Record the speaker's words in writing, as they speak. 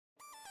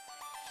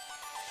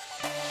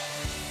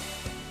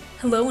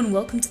Hello and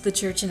welcome to the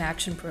Church in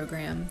Action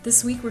program.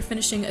 This week we're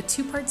finishing a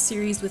two-part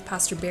series with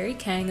Pastor Barry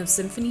Kang of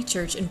Symphony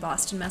Church in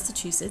Boston,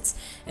 Massachusetts,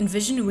 and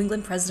Vision New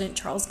England President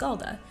Charles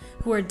Galda,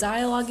 who are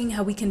dialoguing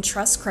how we can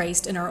trust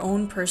Christ in our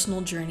own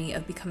personal journey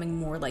of becoming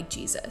more like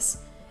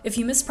Jesus. If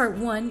you missed part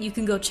one, you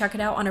can go check it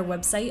out on our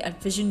website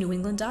at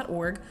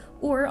visionnewengland.org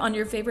or on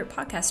your favorite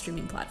podcast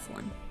streaming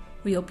platform.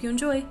 We hope you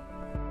enjoy.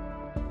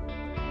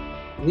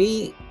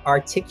 We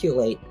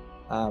articulate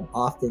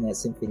often at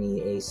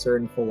Symphony a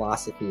certain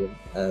philosophy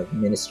of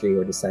ministry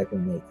or disciple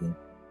making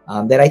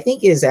that I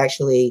think is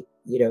actually,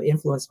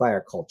 influenced by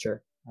our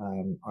culture,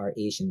 our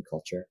Asian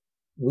culture.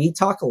 We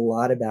talk a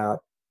lot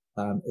about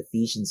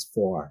Ephesians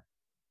 4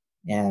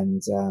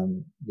 and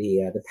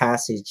the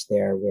passage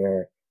there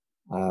where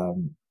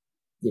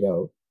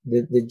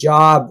the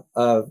job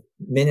of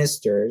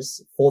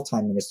ministers,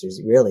 full-time ministers,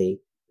 really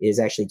is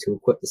actually to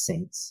equip the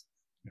saints.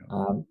 Yeah.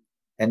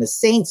 And the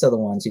saints are the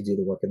ones who do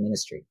the work of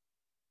ministry.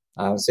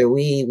 So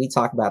we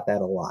talk about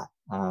that a lot.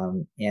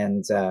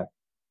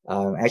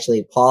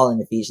 Actually Paul in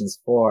Ephesians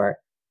 4,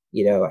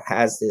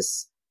 has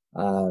this,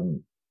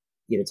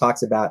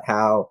 talks about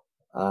how,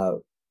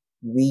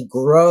 we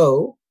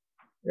grow,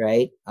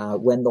 right?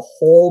 When the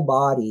whole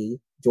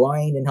body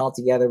joined and held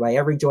together by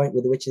every joint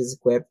with which is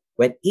equipped,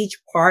 when each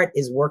part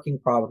is working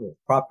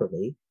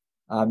properly,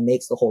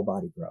 makes the whole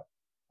body grow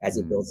as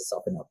it builds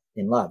itself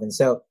in love. And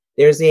so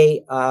there's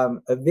a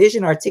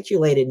vision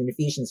articulated in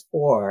Ephesians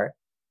 4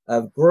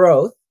 of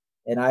growth,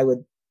 and I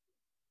would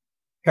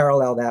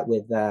parallel that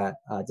with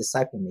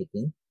disciple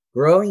making.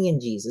 Growing in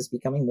Jesus,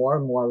 becoming more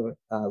and more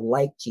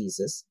like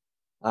Jesus,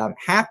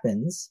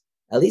 happens,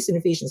 at least in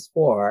Ephesians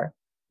 4,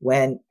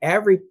 when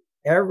every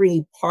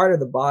part of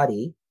the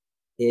body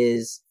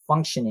is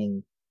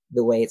functioning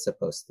the way it's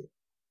supposed to.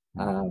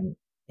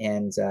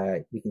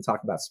 We can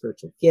talk about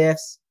spiritual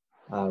gifts.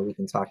 We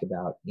can talk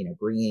about,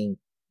 bringing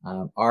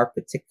our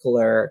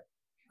particular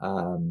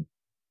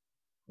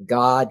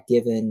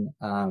God-given,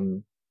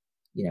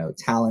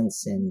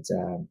 talents and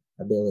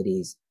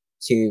abilities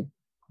to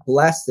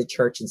bless the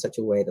church in such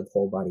a way that the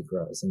whole body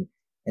grows.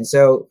 And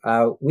so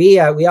we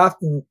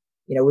often,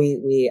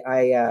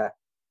 I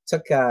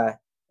took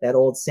that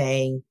old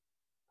saying,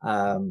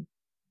 the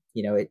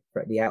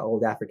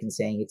old African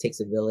saying, it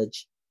takes a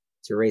village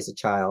to raise a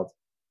child.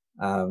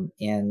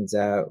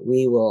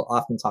 We will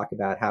often talk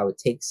about how it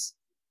takes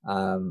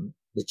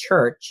the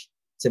church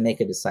to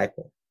make a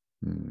disciple.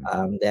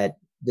 That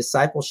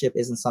discipleship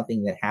isn't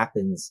something that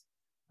happens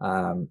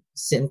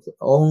simply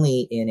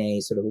only in a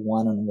sort of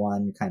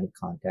one-on-one kind of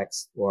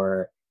context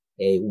or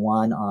a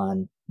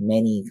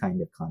one-on-many kind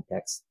of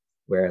context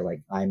where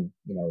like I'm,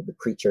 the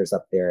preacher's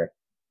up there,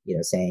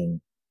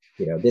 saying,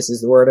 this is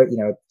the word of,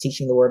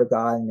 teaching the word of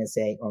God and then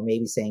saying, or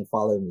maybe saying,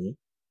 follow me.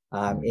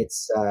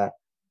 It's a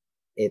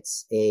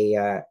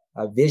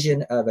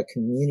vision of a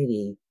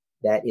community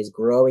that is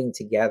growing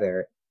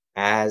together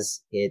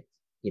as it,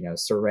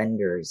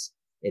 surrenders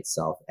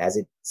itself, as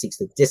it seeks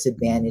to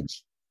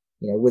disadvantage,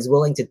 was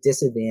willing to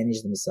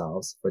disadvantage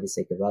themselves for the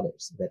sake of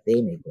others, that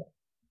they may grow.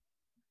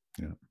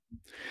 Yeah.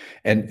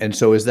 And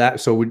so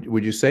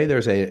would you say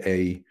there's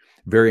a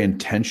very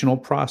intentional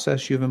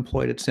process you've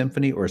employed at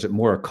Symphony, or is it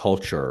more a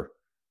culture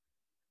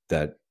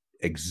that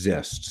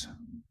exists?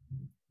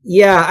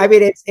 Yeah, I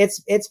mean,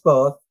 it's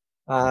both.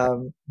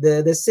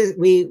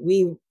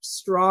 We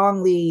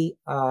strongly,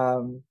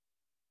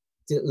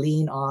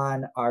 lean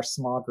on our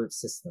small group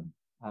system.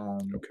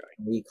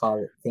 We call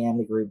it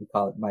family group. We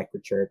call it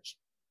microchurch.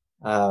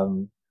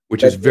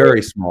 Which is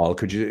very small.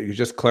 Could you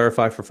just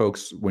clarify for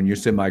folks, when you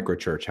say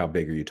microchurch, how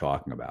big are you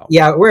talking about?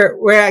 Yeah,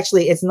 we're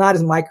actually, it's not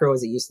as micro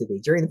as it used to be.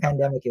 During the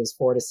pandemic, it was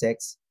 4 to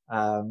 6.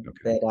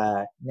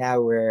 But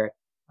now we're,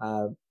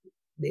 I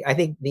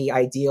think the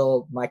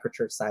ideal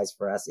microchurch size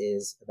for us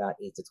is about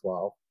 8 to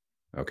 12.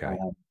 Okay.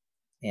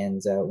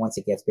 Once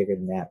it gets bigger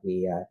than that,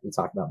 we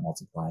talk about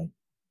multiplying.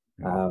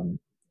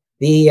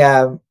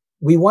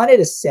 We wanted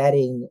a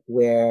setting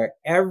where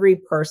every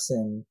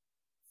person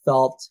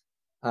felt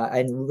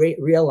and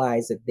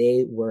realized that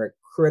they were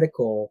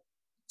critical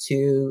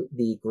to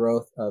the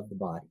growth of the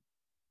body.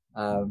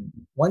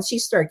 Once you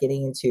start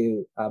getting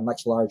into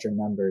much larger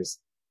numbers,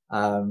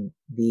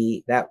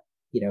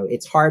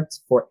 it's hard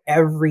for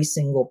every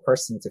single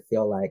person to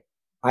feel like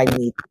I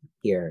need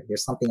here.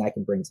 There's something I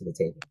can bring to the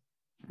table.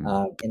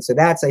 And so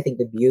that's, I think,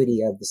 the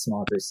beauty of the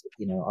small groups,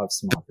 of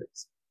small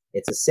groups.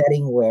 It's a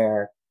setting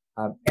where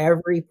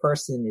every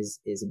person is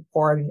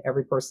important.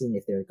 Every person,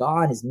 if they're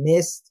gone, is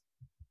missed.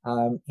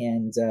 They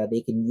can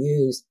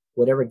use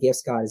whatever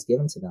gifts God has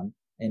given to them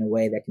in a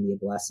way that can be a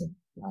blessing,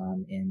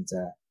 and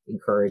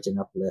encourage and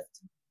uplift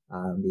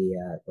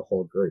the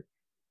whole group.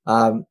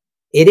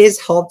 It is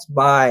helped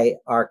by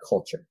our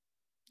culture,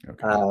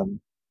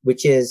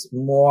 which is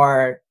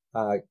more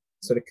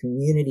sort of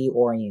community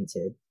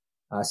oriented,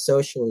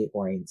 socially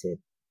oriented,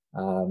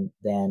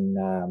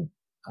 than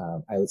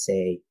I would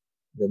say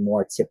the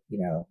more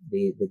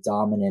the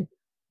dominant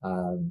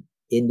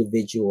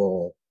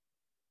individual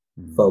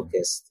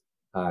focused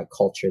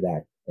culture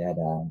that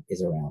that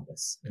is around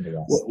us in the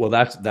West. Well,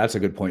 that's a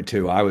good point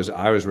too. I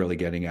was really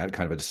getting at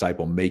kind of a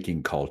disciple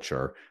making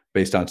culture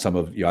based on some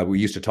of, we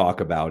used to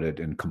talk about it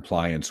in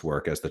compliance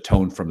work as the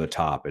tone from the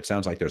top. It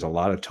sounds like there's a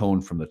lot of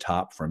tone from the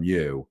top from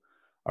you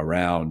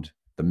around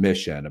the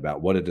mission,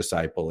 about what a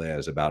disciple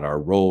is, about our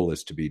role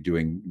is to be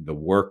doing the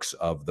works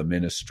of the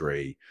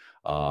ministry.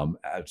 So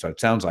it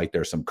sounds like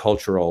there's some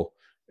cultural,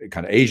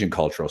 kind of Asian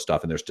cultural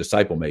stuff, and there's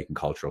disciple making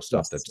cultural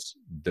stuff. Yes.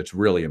 that's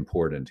really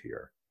important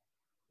here.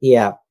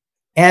 Yeah.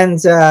 And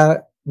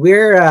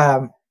we're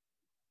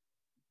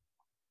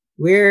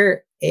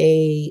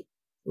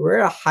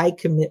a high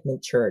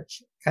commitment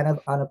church, kind of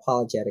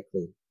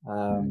unapologetically.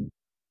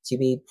 To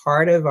be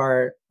part of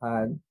our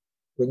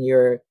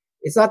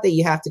it's not that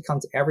you have to come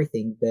to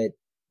everything, but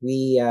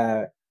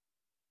we're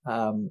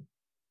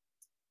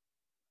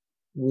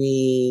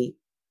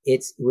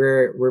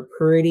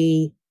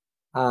pretty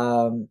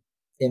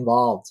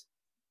involved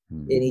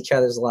in each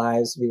other's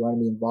lives. We want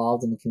to be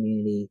involved in the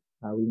community.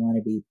 We want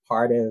to be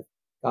part of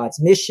God's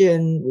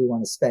mission. We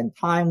want to spend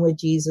time with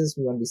Jesus.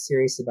 We want to be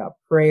serious about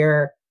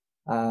prayer.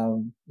 We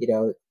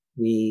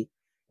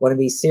want to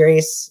be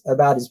serious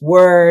about his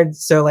word.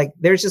 So like,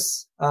 there's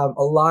just a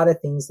lot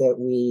of things that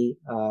we,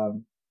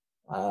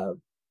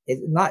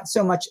 it's not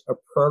so much a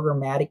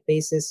programmatic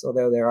basis,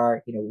 although there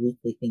are,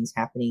 weekly things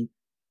happening.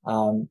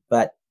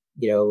 But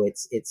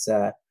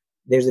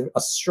there's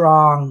a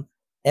strong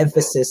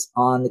emphasis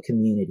on the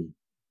community,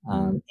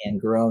 and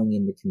growing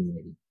in the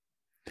community.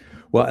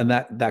 Well, and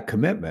that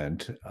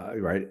commitment,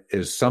 right,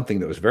 is something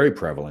that was very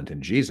prevalent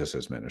in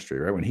Jesus's ministry,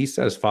 right? When he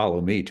says,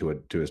 "Follow me"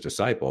 to his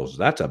disciples,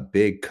 that's a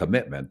big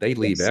commitment. They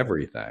leave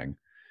everything.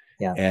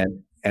 Yeah.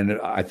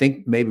 And I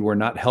think maybe we're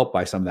not helped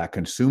by some of that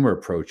consumer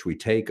approach we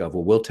take of,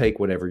 well, we'll take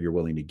whatever you're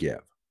willing to give.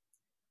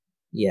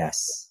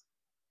 Yes.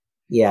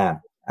 Yeah.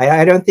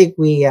 I don't think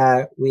we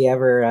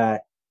ever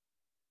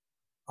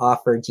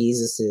offer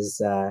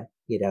Jesus's,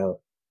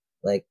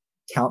 like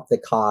count the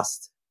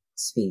cost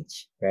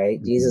speech, right?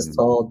 Mm-hmm. Jesus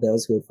told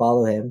those who would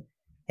follow him,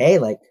 hey,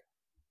 like,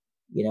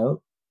 you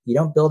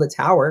don't build a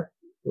tower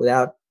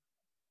without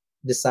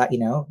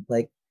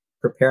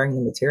preparing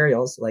the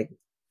materials. Like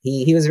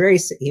he was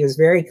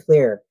very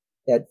clear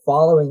that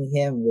following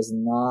him was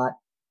not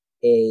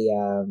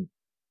a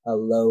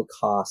low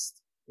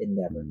cost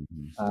endeavor.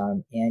 Mm-hmm.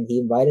 And he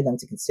invited them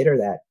to consider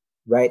that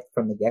right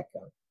from the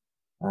get-go.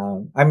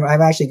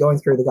 I'm actually going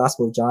through the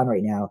Gospel of John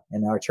right now,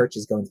 and our church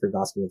is going through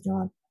Gospel of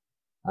John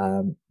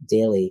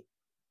daily.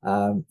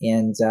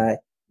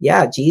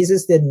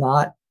 Jesus did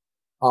not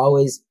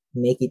always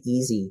make it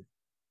easy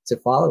to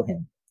follow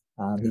him.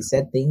 He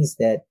said things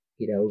that,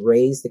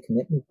 raised the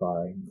commitment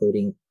bar,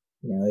 including,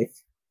 if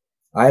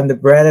I am the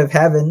bread of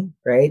heaven,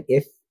 right?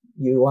 If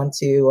you want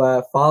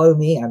to follow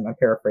me, I'm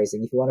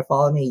paraphrasing. If you want to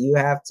follow me, you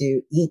have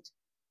to eat,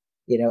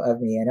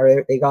 of me.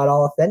 And they got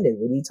all offended.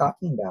 What are you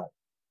talking about?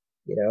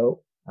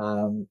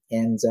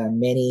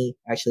 Many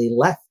actually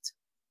left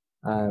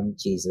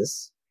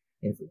Jesus.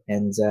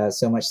 And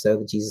so much so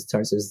that Jesus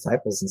turns to his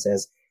disciples and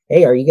says,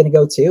 hey, are you going to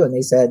go too? And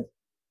they said,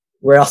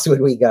 where else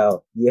would we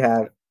go? You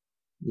have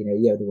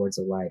the words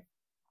of life.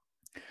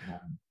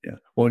 Yeah.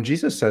 Well, when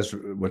Jesus says,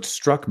 what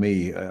struck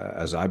me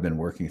as I've been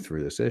working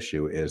through this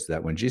issue is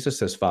that when Jesus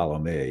says, follow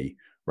me,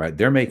 right,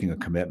 they're making a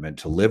commitment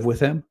to live with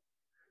him.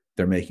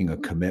 They're making a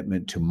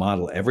commitment to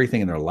model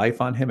everything in their life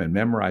on him and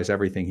memorize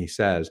everything he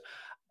says.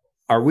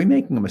 Are we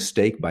making a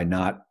mistake by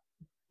not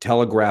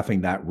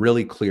telegraphing that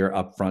really clear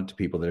up front to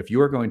people that if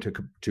you are going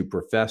to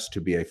profess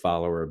to be a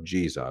follower of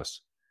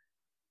Jesus,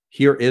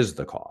 here is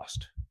the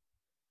cost.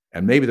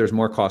 And maybe there's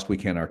more cost we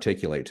can't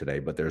articulate today,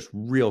 but there's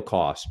real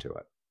cost to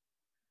it.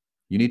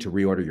 You need to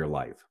reorder your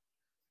life.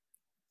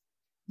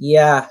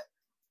 Yeah.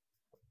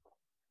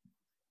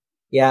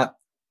 Yeah.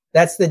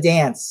 That's the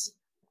dance,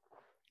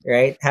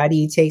 right? How do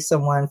you take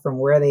someone from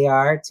where they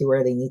are to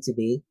where they need to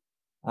be?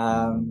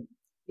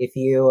 If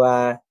you,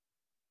 I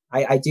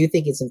do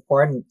think it's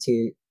important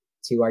to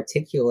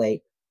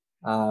articulate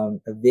a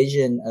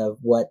vision of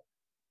what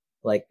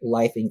like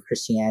life in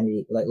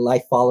Christianity, like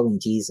life following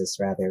Jesus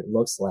rather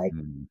looks like.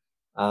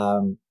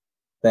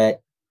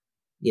 But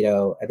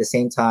at the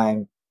same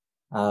time,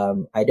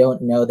 I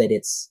don't know that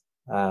it's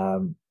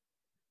that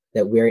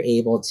we're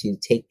able to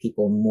take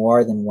people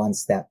more than one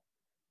step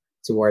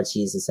towards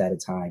Jesus at a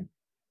time.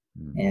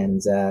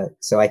 And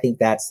so I think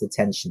that's the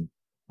tension.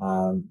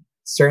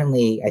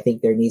 Certainly, I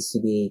think there needs to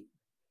be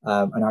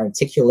an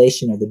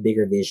articulation of the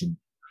bigger vision.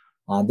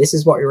 This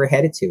is what we were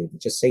headed to,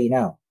 just so you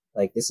know.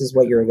 Like, this is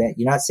what you're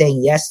not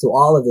saying yes to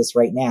all of this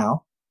right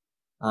now.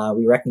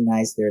 We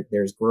recognize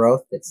there's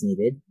growth that's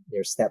needed.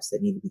 There's steps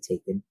that need to be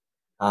taken.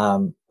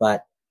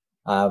 But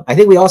I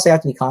think we also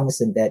have to be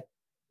cognizant that,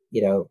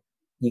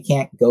 you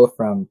can't go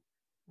from,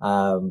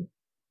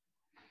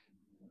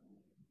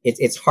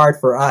 it's hard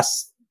for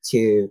us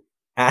to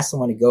ask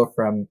someone to go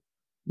from,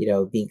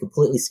 being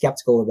completely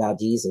skeptical about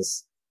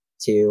Jesus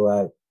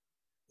to,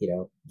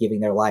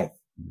 giving their life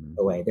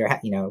away.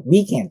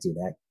 We can't do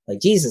that. Like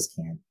Jesus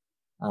can.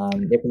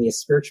 There can be a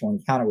spiritual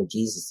encounter with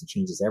Jesus that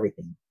changes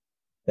everything.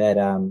 But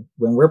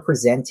when we're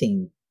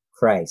presenting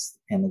Christ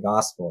and the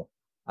gospel,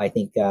 I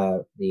think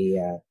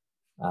we're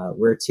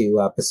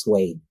to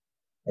persuade.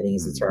 I think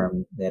is the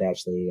term that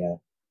actually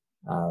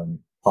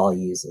Paul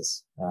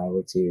uses.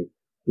 We're to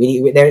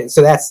we there.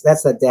 So that's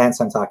the dance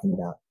I'm talking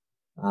about.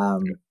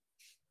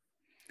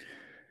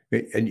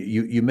 And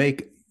you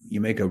make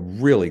a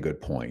really good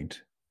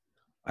point,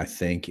 I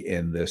think,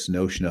 in this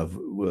notion of,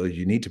 well,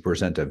 you need to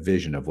present a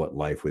vision of what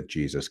life with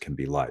Jesus can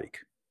be like.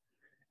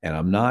 And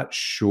I'm not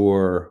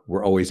sure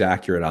we're always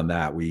accurate on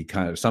that. We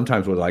kind of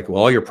sometimes we're like,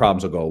 well, all your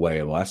problems will go away.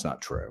 And well, that's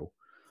not true.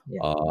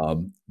 Yeah.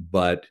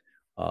 But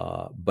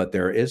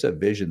there is a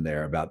vision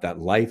there about that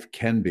life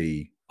can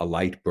be a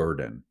light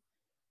burden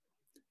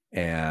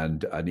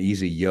and an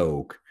easy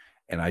yoke.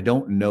 And I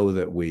don't know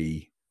that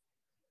we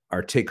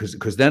are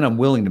because then I'm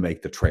willing to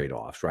make the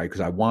trade-offs, right?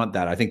 Because I want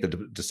that. I think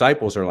the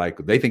disciples are like,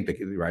 they think that,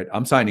 right,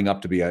 I'm signing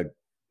up to be a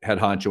head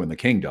honcho in the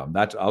kingdom.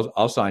 That's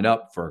I'll sign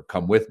up for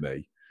come with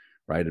me,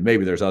 right? And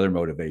maybe there's other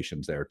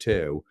motivations there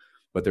too,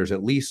 but there's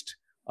at least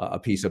a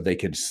piece of they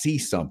can see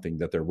something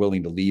that they're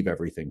willing to leave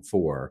everything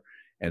for.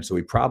 And so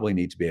we probably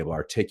need to be able to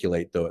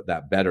articulate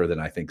that better than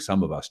I think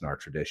some of us in our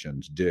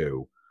traditions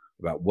do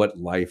about what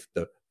life,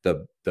 the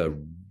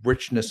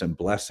richness and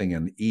blessing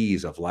and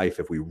ease of life,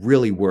 if we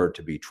really were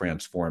to be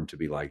transformed to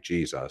be like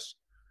Jesus,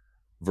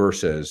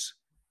 versus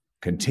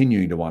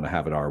continuing to want to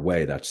have it our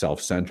way, that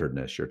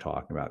self-centeredness you're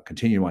talking about,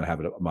 continue to want to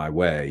have it my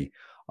way,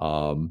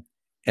 and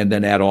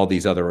then add all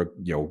these other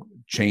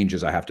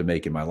changes I have to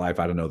make in my life.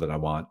 I don't know that I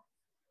want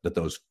that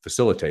those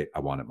facilitate. I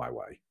want it my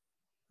way.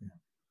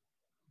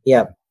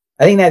 Yeah,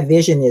 I think that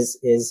vision is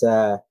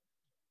the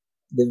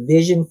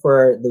vision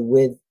for the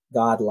with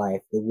God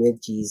life, the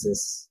with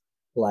Jesus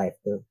life,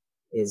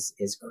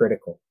 is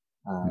critical.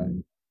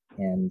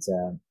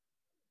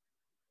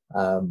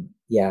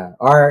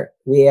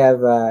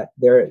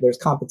 There's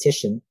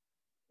competition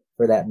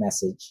for that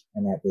message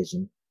and that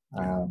vision.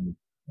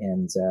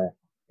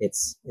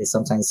 It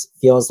sometimes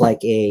feels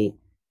like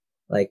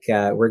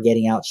we're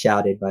getting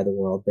outshouted by the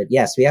world, but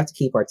yes, we have to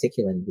keep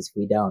articulating, because if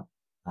we don't,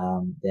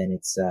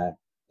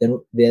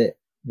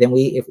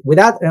 if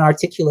without an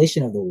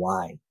articulation of the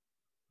why,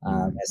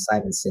 as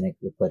Simon Sinek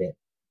would put it,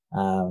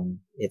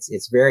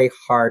 it's very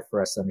hard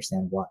for us to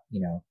understand what,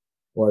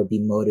 or be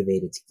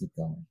motivated to keep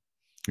going.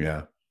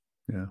 Yeah.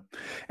 Yeah.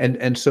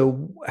 And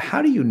so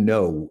how do you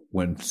know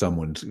when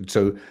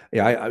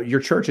your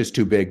church is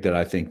too big that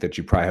I think that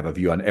you probably have a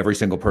view on every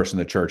single person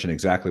in the church and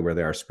exactly where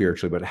they are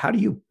spiritually, but how do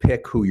you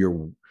pick who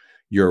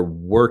you're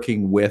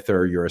working with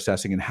or you're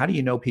assessing, and how do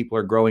you know people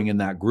are growing in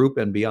that group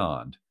and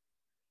beyond?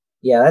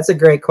 Yeah, that's a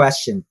great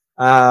question.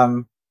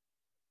 I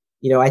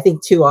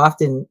think too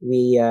often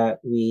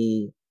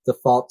we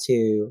default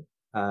to,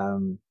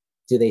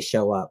 do they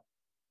show up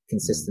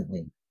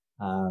consistently?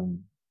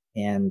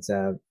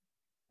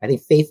 I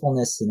think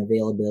faithfulness and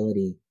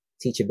availability,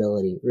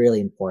 teachability,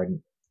 really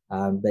important,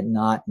 but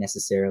not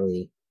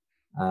necessarily,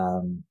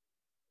 the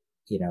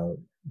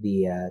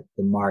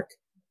mark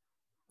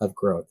of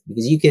growth,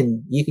 because you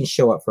can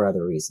show up for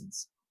other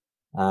reasons.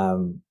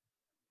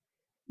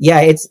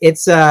 It's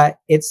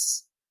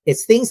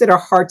things that are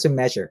hard to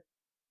measure.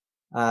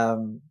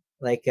 One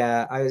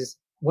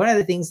of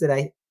the things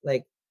that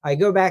I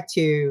go back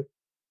to,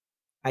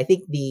 I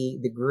think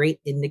the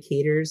great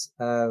indicators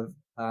of,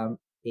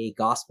 a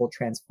gospel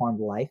transformed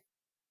life.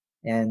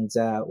 And,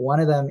 one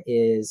of them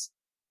is,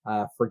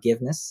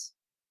 forgiveness.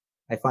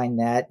 I find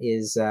that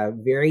is,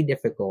 very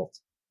difficult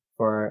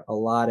for a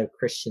lot of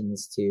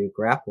Christians to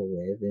grapple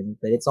with.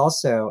 But it's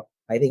also,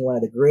 I think, one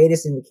of the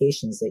greatest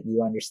indications that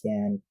you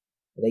understand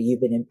that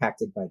you've been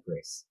impacted by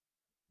grace.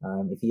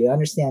 If you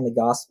understand the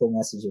gospel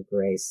message of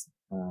grace,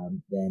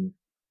 then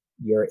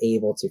you're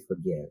able to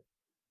forgive.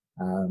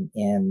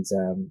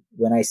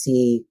 When I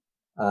see,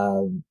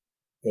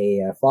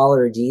 a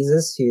follower of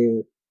Jesus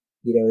who,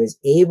 is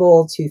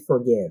able to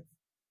forgive,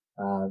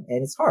 and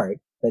it's hard,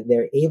 but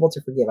they're able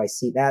to forgive. I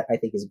see that, I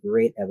think, is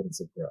great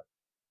evidence of growth.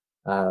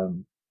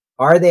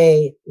 Are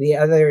they the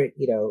other,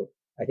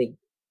 I think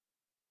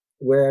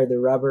where the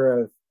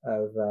rubber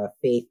of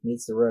faith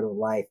meets the road of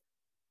life.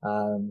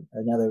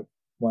 Another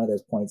one of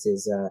those points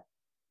is,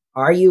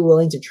 are you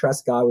willing to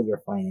trust God with your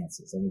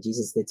finances? I mean,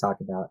 Jesus did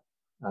talk about,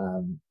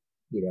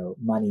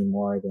 money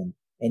more than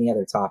any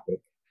other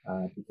topic.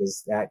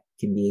 Because that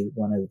can be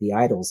one of the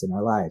idols in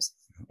our lives,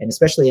 and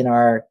especially in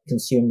our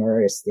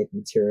consumeristic,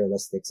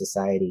 materialistic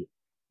society.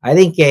 I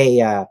think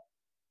being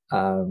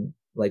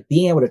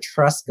able to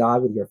trust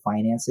God with your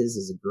finances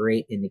is a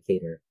great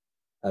indicator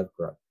of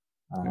growth.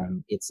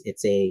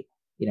 It's a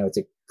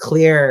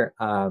clear,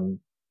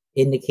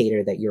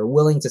 indicator that you're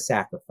willing to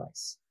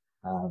sacrifice,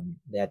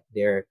 that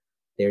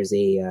there's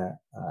a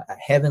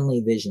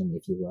heavenly vision,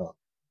 if you will,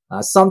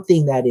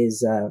 something that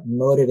is,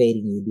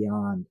 motivating you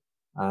beyond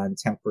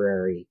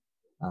temporary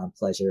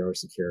pleasure or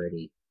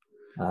security.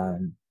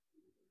 And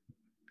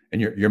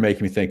you're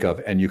making me think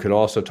of, and you could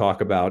also talk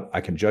about,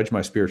 I can judge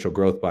my spiritual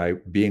growth by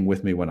being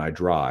with me when I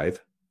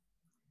drive,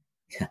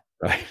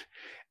 right?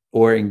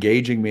 Or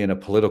engaging me in a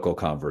political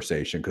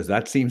conversation, because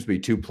that seems to be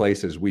two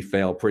places we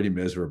fail pretty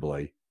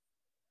miserably.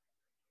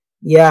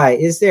 Yeah.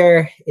 Is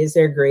there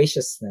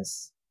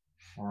graciousness?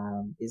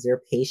 Is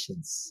there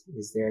patience?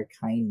 Is there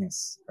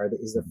kindness?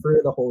 Is the fruit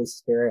of the Holy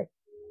Spirit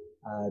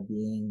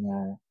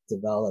being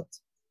developed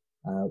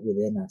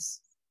within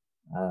us?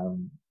 A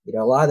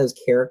lot of those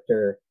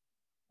character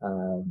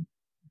um,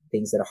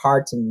 things that are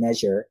hard to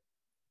measure,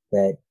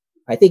 that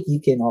I think you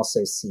can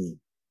also see.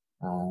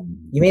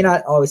 You may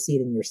not always see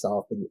it in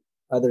yourself, but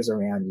others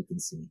around you can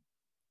see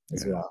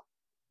as well.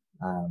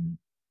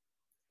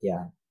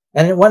 Yeah.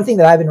 And one thing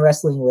that I've been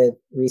wrestling with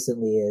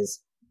recently is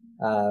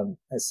a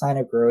sign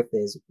of growth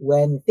is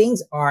when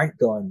things aren't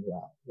going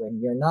well, when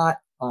you're not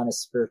on a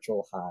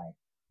spiritual high,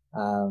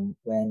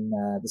 when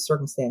the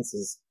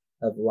circumstances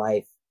of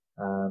life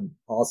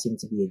all seem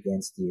to be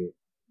against you,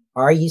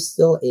 are you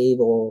still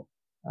able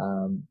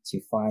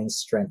to find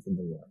strength in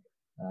the Lord?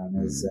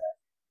 As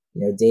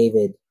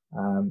David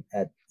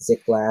at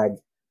Ziklag,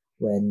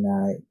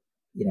 when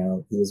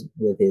he was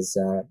with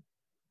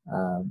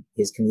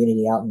his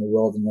community out in the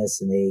wilderness,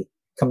 and they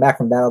come back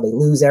from battle, they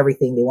lose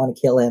everything, they want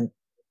to kill him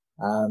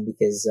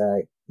because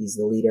he's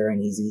the leader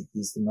and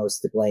he's the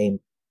most to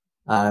blame.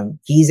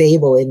 He's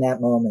able in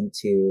that moment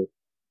to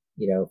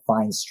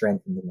find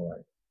strength in the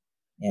Lord.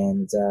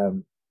 And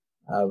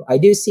I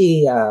do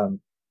see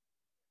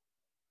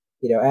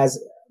as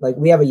like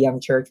we have a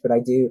young church, but I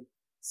do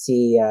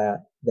see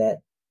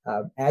that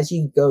as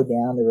you go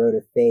down the road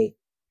of faith,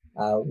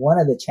 one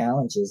of the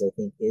challenges I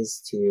think is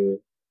to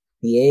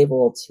be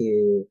able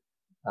to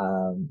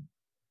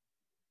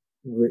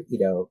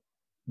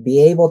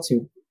be able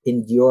to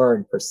endure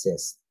and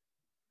persist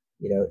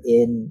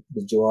in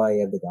the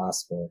joy of the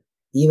gospel,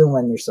 even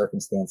when your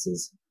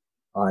circumstances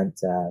aren't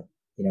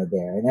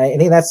there. And I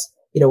think that's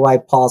why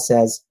Paul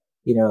says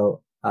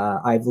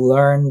I've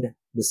learned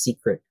the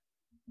secret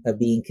of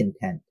being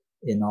content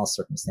in all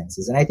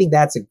circumstances. And I think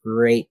that's a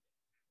great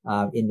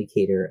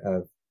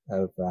indicator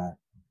of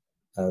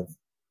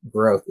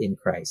growth in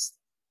Christ.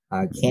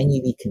 Can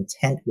you be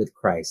content with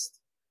Christ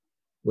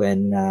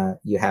when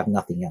you have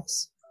nothing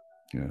else?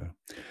 Yeah,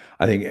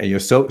 I think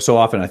so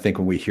often I think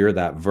when we hear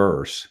that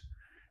verse,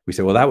 we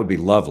say, "Well, that would be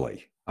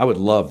lovely. I would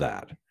love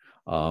that,"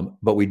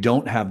 but we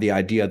don't have the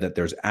idea that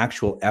there's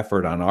actual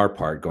effort on our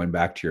part. Going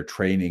back to your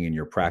training and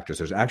your practice,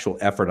 there's actual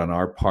effort on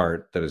our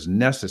part that is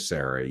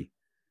necessary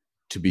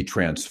to be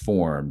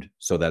transformed,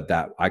 so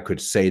that I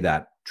could say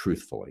that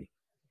truthfully.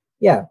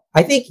 Yeah,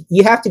 I think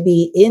you have to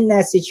be in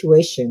that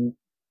situation.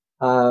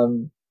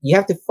 You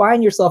have to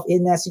find yourself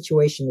in that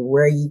situation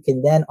where you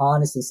can then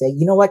honestly say,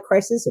 you know what,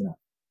 Christ is enough.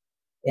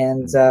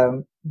 And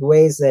the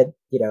ways that,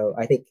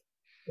 I think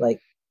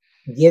like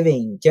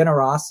giving,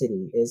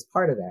 generosity is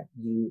part of that.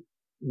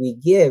 We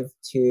give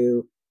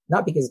to,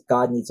 not because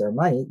God needs our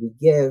money, we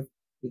give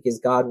because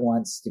God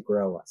wants to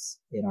grow us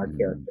in our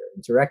character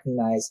and to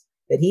recognize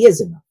that he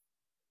is enough.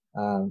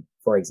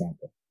 For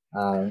example,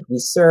 we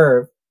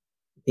serve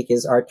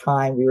because our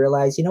time, we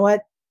realize, you know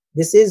what,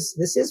 this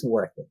is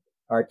worth it.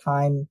 Our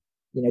time,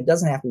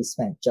 doesn't have to be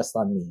spent just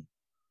on me.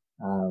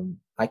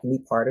 I can be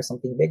part of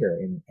something bigger,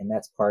 and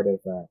that's part of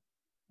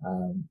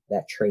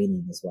that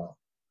training as well.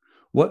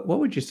 What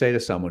would you say to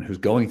someone who's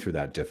going through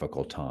that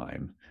difficult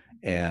time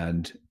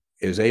and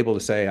is able to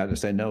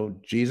say, no,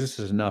 Jesus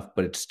is enough,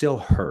 but it still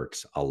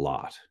hurts a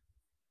lot?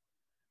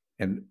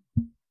 And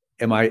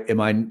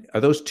are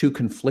those two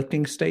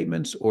conflicting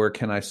statements, or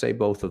can I say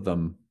both of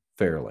them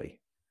fairly?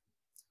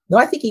 No,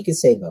 I think you can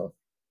say both.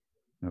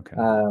 Okay.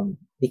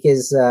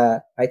 Because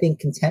I think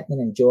contentment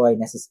and joy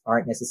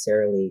aren't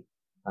necessarily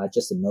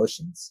just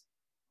emotions.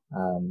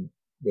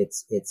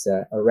 It's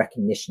a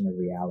recognition of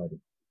reality,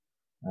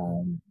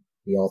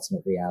 the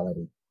ultimate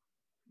reality.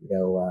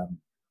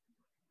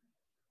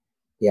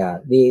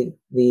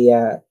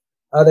 The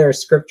other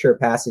scripture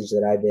passage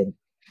that I've been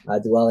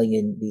dwelling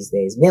in these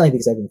days, mainly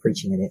because I've been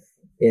preaching in it,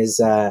 is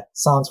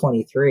Psalm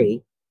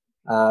 23.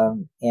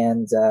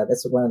 And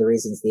that's one of the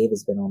reasons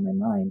David's been on my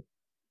mind.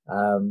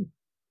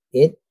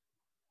 It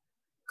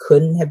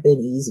couldn't have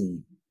been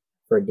easy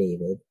for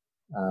David,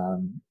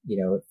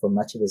 for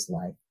much of his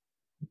life,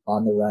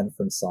 on the run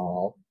from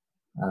Saul,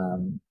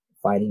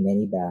 fighting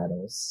many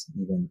battles,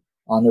 even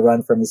on the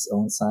run from his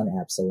own son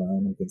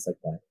Absalom and things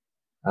like that.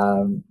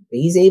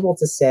 He's able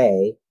to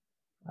say,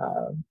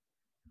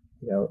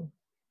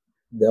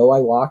 though I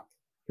walk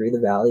through the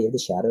valley of the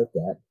shadow of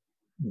death,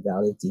 the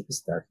valley of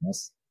deepest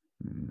darkness,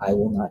 I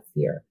will not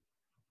fear,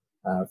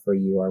 for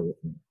you are with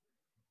me.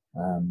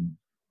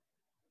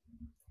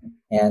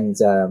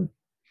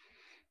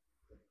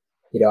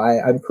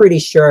 I'm pretty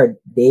sure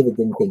David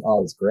didn't think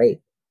all was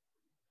great.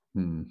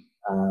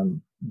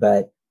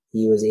 But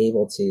he was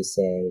able to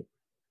say,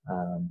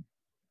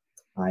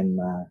 I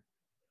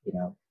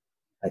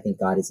think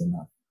God is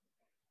enough.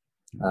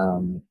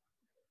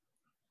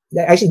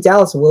 Actually,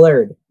 Dallas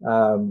Willard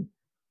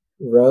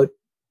wrote,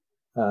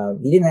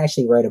 he didn't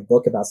actually write a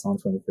book about Psalm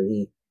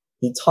 23.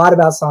 He taught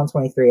about Psalm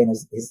 23, and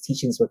his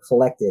teachings were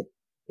collected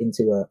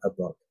into a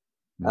book.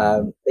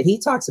 But he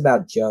talks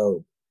about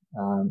Job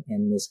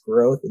and this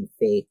growth in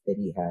faith that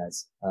he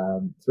has,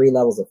 3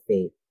 levels of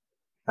faith.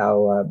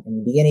 How in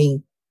the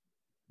beginning,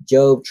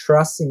 Job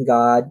trusts in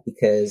God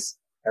because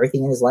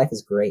everything in his life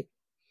is great.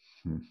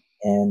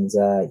 And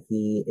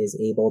he is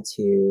able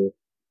to,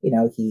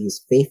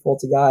 he's faithful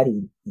to God.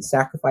 He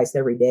sacrificed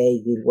every day.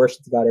 He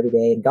worshiped God every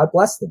day, and God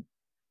blessed him.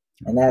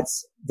 And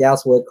that's,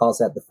 Dallas Wood calls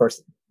that the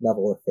first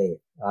level of faith.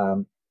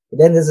 But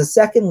then there's a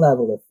second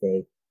level of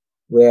faith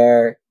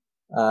where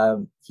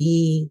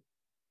he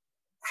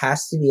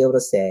has to be able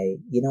to say,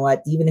 you know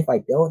what, even if I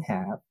don't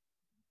have,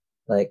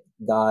 like,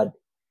 God,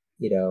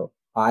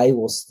 I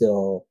will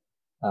still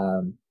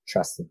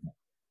trust in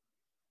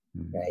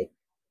him, right?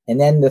 And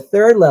then the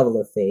third level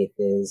of faith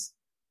is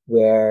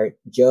where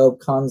Job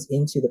comes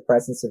into the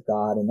presence of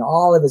God, and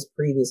all of his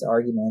previous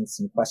arguments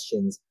and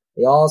questions,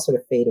 they all sort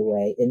of fade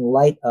away in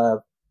light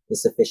of the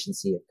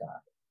sufficiency of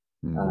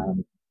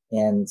God.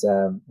 And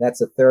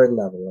that's a third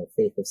level of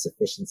faith of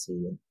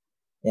sufficiency.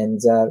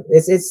 And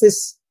it's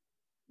this,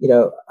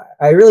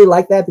 I really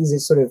like that because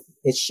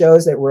it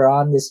shows that we're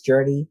on this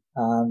journey.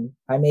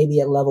 I may be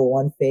at level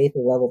 1 faith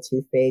or level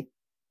 2 faith,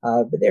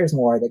 but there's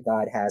more that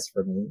God has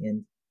for me.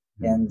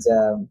 And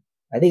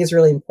I think it's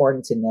really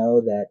important to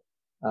know that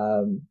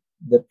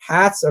the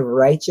paths of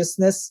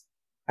righteousness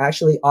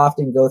actually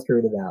often go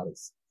through the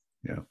valleys.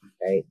 Yeah.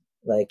 Right.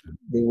 Like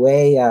the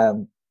way,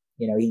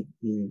 he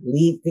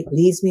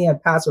leads me on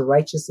paths of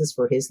righteousness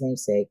for his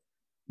name's sake.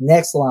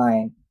 Next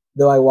line,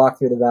 though I walk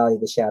through the valley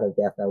of the shadow of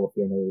death, I will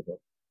fear no evil.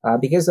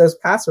 Because those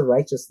paths of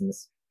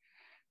righteousness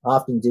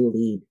often do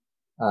lead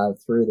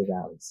through the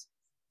valleys.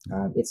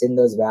 It's in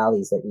those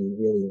valleys that we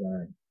really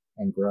learn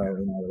and grow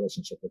in our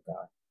relationship with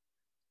God.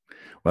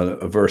 Well,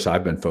 a verse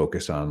I've been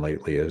focused on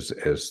lately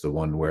is the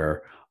one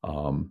where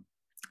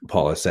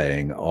Paul is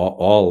saying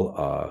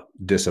all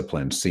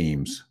discipline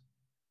seems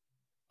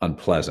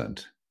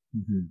unpleasant,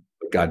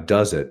 but God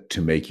does it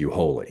to make you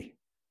holy.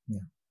 Yeah.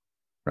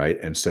 Right.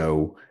 And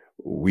so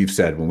we've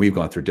said when we've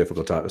gone through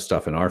difficult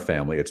stuff in our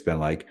family, it's been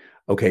like,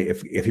 okay,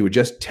 if he would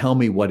just tell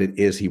me what it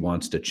is he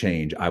wants to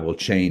change, I will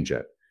change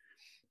it.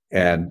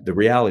 And the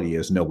reality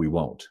is, no, we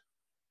won't.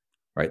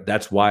 Right.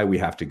 That's why we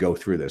have to go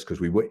through this,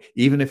 because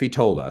even if he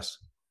told us,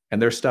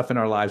 and there's stuff in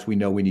our lives we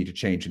know we need to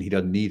change, and he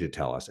doesn't need to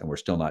tell us, and we're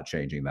still not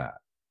changing that.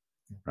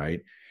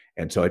 Right.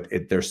 And so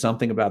there's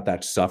something about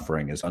that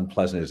suffering, as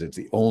unpleasant as it's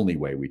the only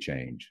way we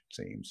change, it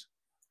seems.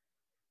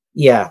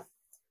 Yeah.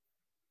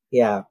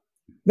 Yeah.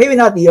 Maybe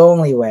not the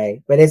only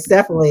way, but it's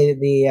definitely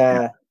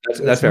the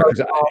that's fair.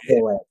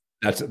 Way.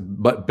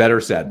 But better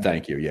said.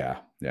 Thank you. Yeah.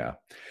 Yeah.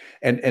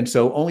 And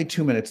so only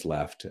 2 minutes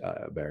left,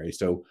 Barry.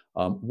 So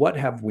what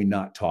have we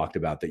not talked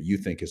about that you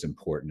think is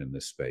important in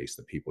this space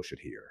that people should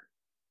hear?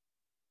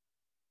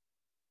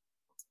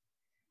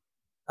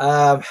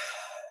 Time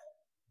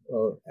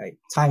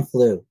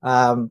flew.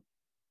 I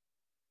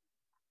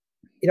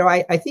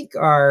think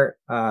our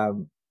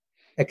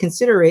a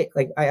considerate,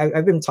 like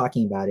I've been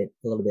talking about it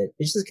a little bit.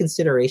 It's just a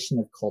consideration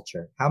of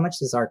culture. How much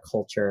does our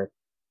culture,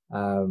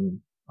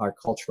 our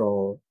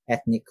cultural,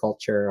 ethnic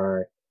culture,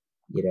 or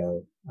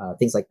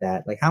things like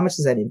that, like how much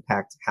does that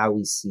impact how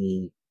we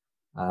see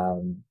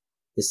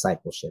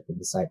discipleship and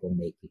disciple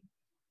making?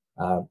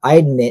 I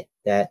admit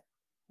that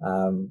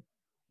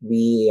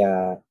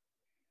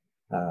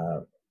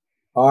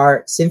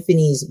our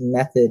Symphony's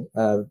method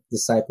of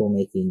disciple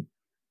making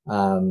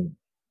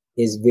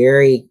is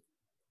very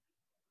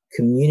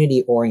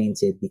community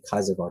oriented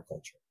because of our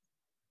culture.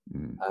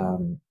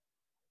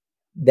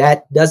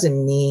 That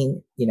doesn't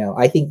mean,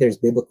 I think there's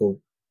biblical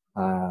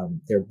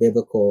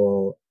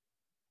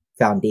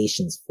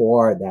foundations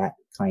for that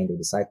kind of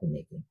disciple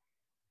making.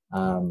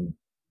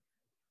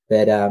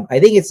 But I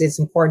think it's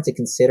important to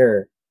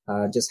consider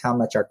just how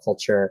much our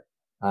culture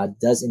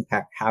does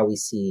impact how we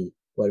see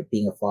what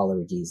being a follower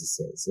of Jesus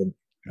is.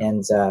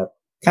 And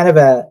kind of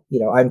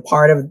I'm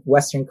part of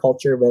Western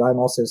culture, but I'm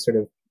also sort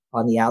of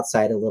on the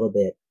outside a little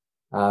bit.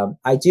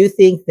 I do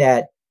think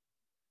that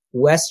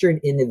Western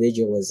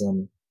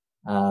individualism,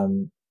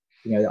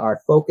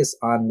 our focus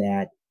on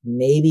that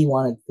may be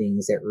one of the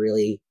things that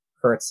really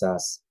hurts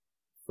us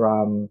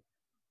from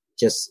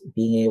just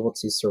being able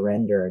to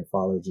surrender and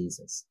follow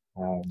Jesus.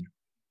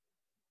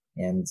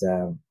 And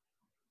so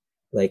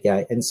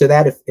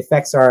that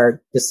affects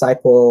our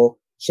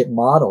discipleship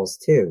models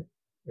too,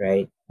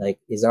 right? Like,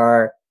 is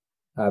our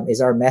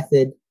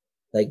method,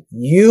 like,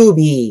 you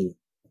be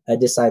a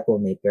disciple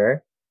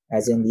maker,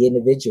 as in the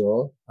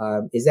individual?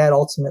 Is that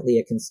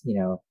ultimately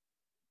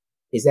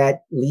is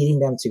that leading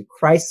them to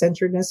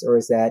Christ-centeredness, or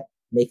is that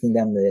making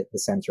them the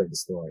center of the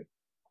story?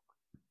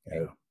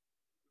 Right?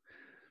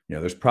 Yeah.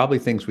 There's probably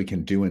things we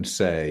can do and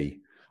say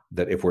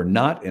that if we're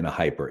not in a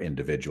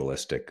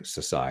hyper-individualistic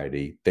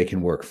society, they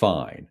can work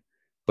fine.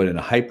 But in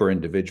a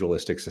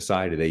hyper-individualistic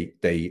society,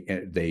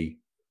 they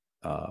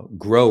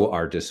grow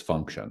our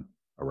dysfunction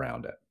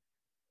around it.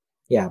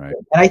 Yeah. Right?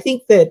 And I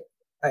think that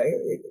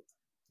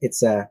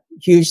it's a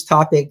huge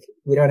topic.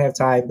 We don't have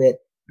time, but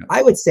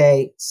I would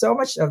say so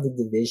much of the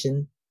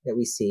division that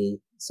we see,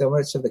 so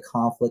much of the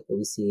conflict that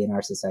we see in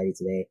our society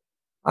today,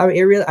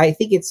 I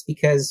think it's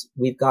because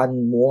we've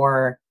gotten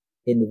more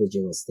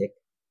individualistic,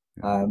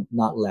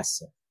 not less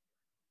so.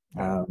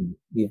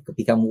 We've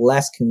become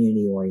less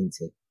community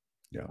oriented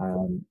Yeah.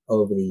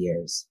 over the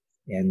years.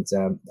 And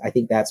I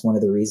think that's one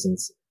of the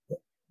reasons,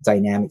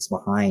 dynamics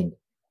behind,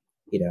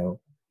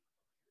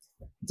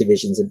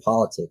 divisions in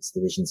politics,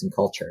 divisions in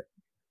culture,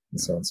 and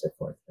so on and so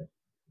forth.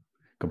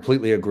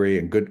 Completely agree,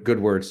 and good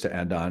words to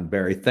end on.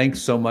 Barry,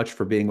 thanks so much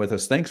for being with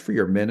us. Thanks for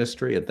your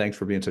ministry, and thanks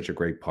for being such a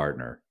great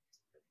partner.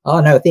 Oh,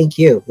 no, thank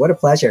you. What a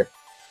pleasure.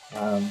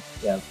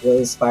 Really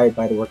inspired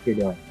by the work you're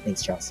doing.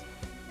 Thanks, Charles.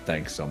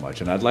 Thanks so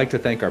much. And I'd like to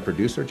thank our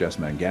producer, Jess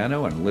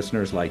Mangano, and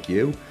listeners like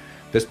you.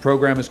 This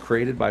program is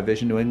created by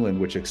Vision New England,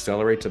 which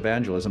accelerates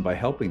evangelism by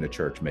helping the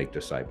church make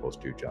disciples,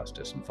 do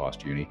justice, and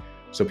foster unity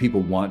so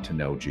people want to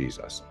know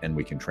Jesus, and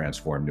we can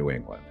transform New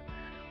England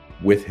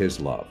with his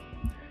love.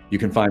 You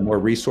can find more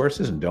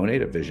resources and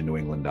donate at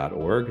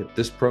visionnewengland.org.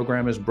 This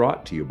program is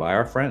brought to you by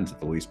our friends at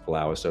the Luis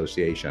Palau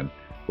Association.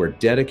 We're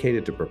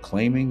dedicated to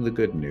proclaiming the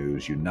good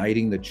news,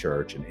 uniting the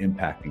church, and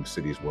impacting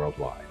cities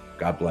worldwide.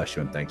 God bless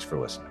you, and thanks for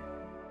listening.